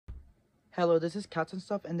Hello, this is Cats and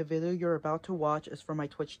Stuff, and the video you're about to watch is for my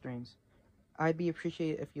Twitch streams. I'd be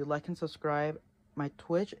appreciated if you like and subscribe. My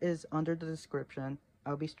Twitch is under the description.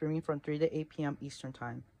 I'll be streaming from 3 to 8 p.m. Eastern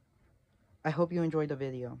Time. I hope you enjoyed the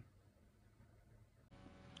video.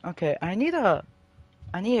 Okay, I need to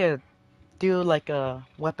do like a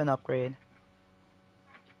weapon upgrade.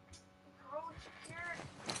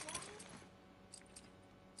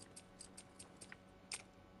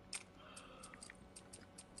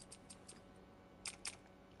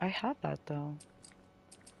 I have that though.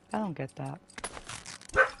 I don't get that.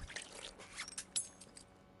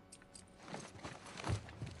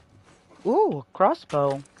 Ooh,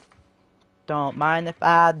 crossbow. Don't mind if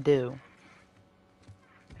I do.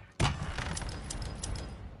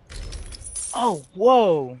 Oh,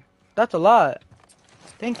 whoa. That's a lot.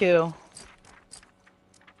 Thank you.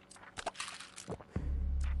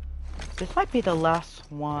 This might be the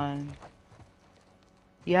last one.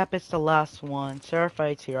 Yep, it's the last one.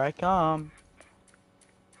 Seraphites, here I come.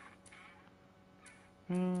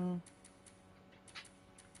 I'm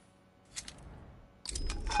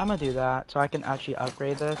gonna do that so I can actually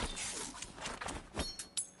upgrade this.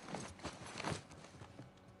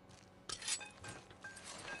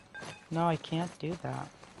 No, I can't do that.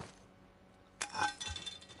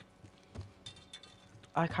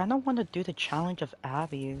 I kind of want to do the challenge of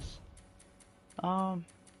Abby's.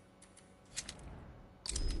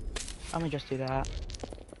 I'm gonna just do that.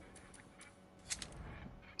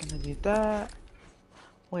 Gonna do that.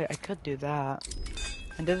 Wait, I could do that.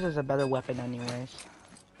 And this is a better weapon anyways.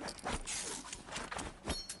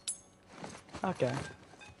 Okay.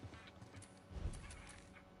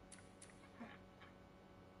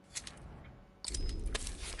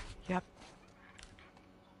 Yep.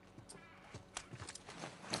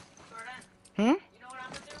 Hmm? You know what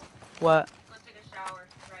I'm gonna do? What? Let's take a shower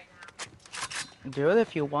right now. Do it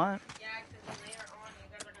if you want. Yeah, because later on you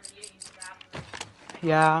guys are gonna use the bathroom.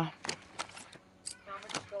 Yeah. So I'm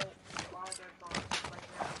gonna just go while they're gone like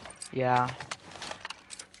that. Yeah.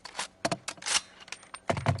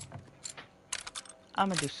 I'm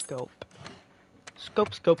gonna do scope.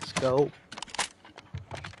 Scope, scope, scope.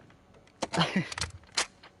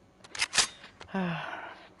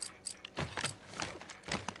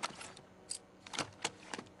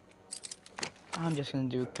 I'm just gonna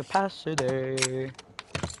do capacity.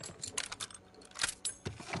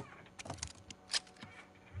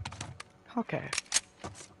 Okay.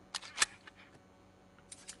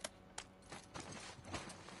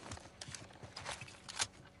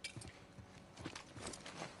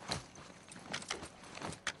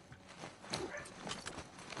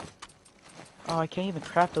 Oh, I can't even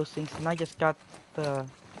craft those things, and I just got the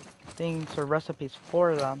things or recipes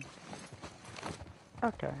for them.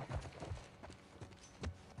 Okay.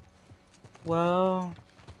 Well,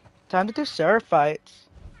 time to do Seraphites.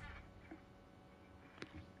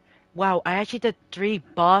 Wow, I actually did 3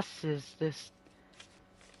 bosses this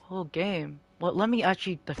whole game. Well, let me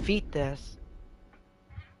actually defeat this.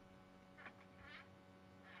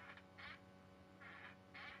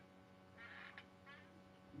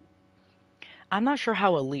 I'm not sure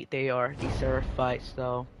how elite they are, these Seraphites,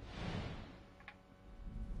 though.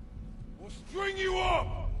 We'll string you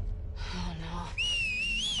up! Oh no.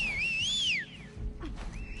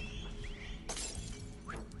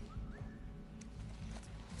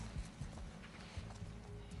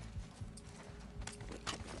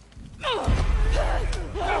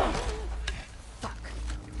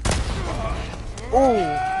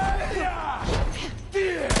 Ooh!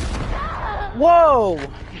 Whoa!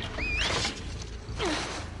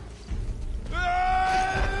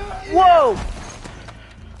 Whoa!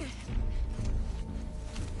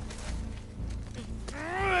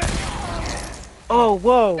 Oh,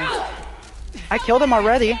 whoa! I killed him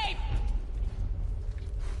already.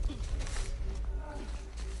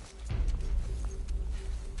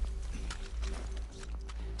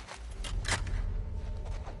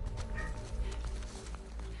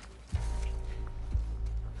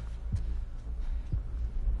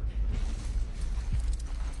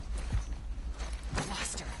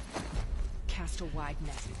 Lost her. Cast a wide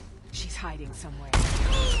net. She's hiding somewhere.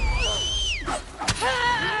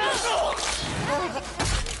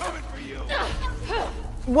 Coming for you!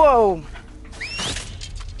 Whoa!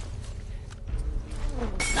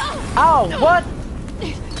 Ow, what?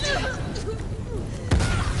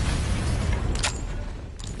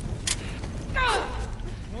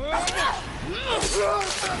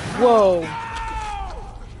 Whoa.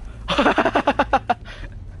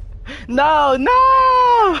 No,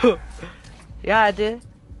 no! Yeah, I did.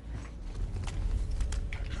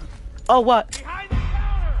 Oh, what? Behind the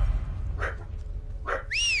counter!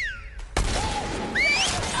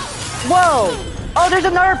 Whoa! Oh, there's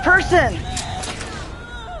another person!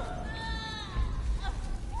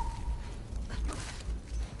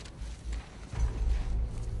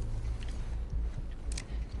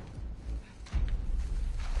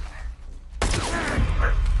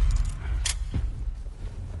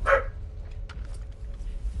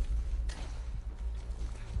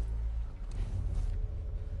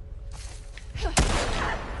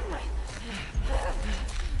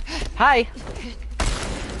 Hi!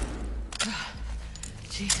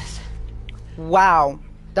 Jesus. Wow,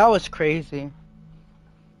 that was crazy.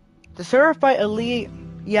 The Seraphite elite,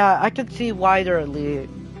 yeah, I can see why they're elite.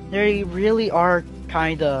 They really are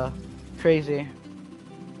kinda crazy.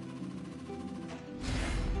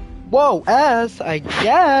 Whoa, S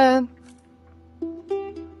again!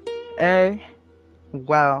 A.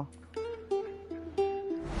 Wow.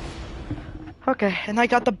 Okay, and I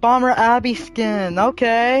got the Bomber Abbey skin,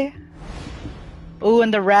 okay. Ooh,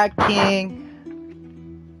 and the Rat King.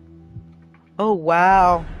 Oh,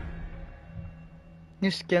 wow.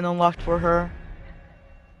 New skin unlocked for her.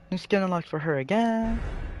 New skin unlocked for her again.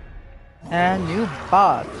 And new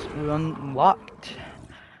bots unlocked.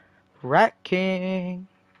 Rat King.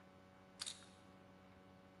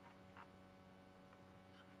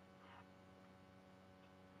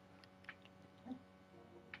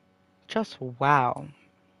 Just wow.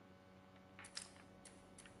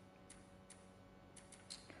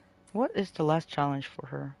 What is the last challenge for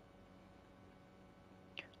her?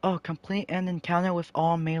 Oh, complete an encounter with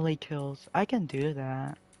all melee kills. I can do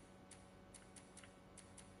that.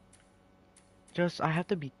 Just, I have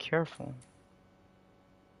to be careful.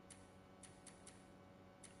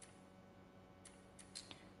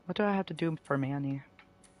 What do I have to do for Manny?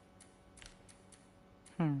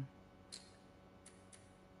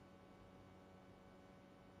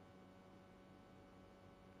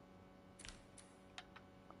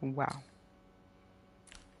 Wow.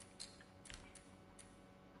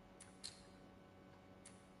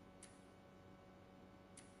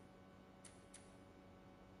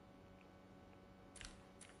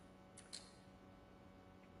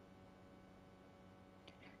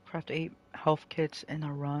 Craft 8 health kits in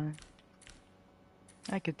a run.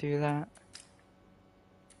 I could do that.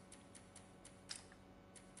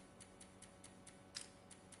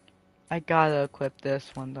 I gotta equip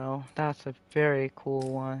this one though. That's a very cool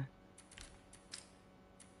one.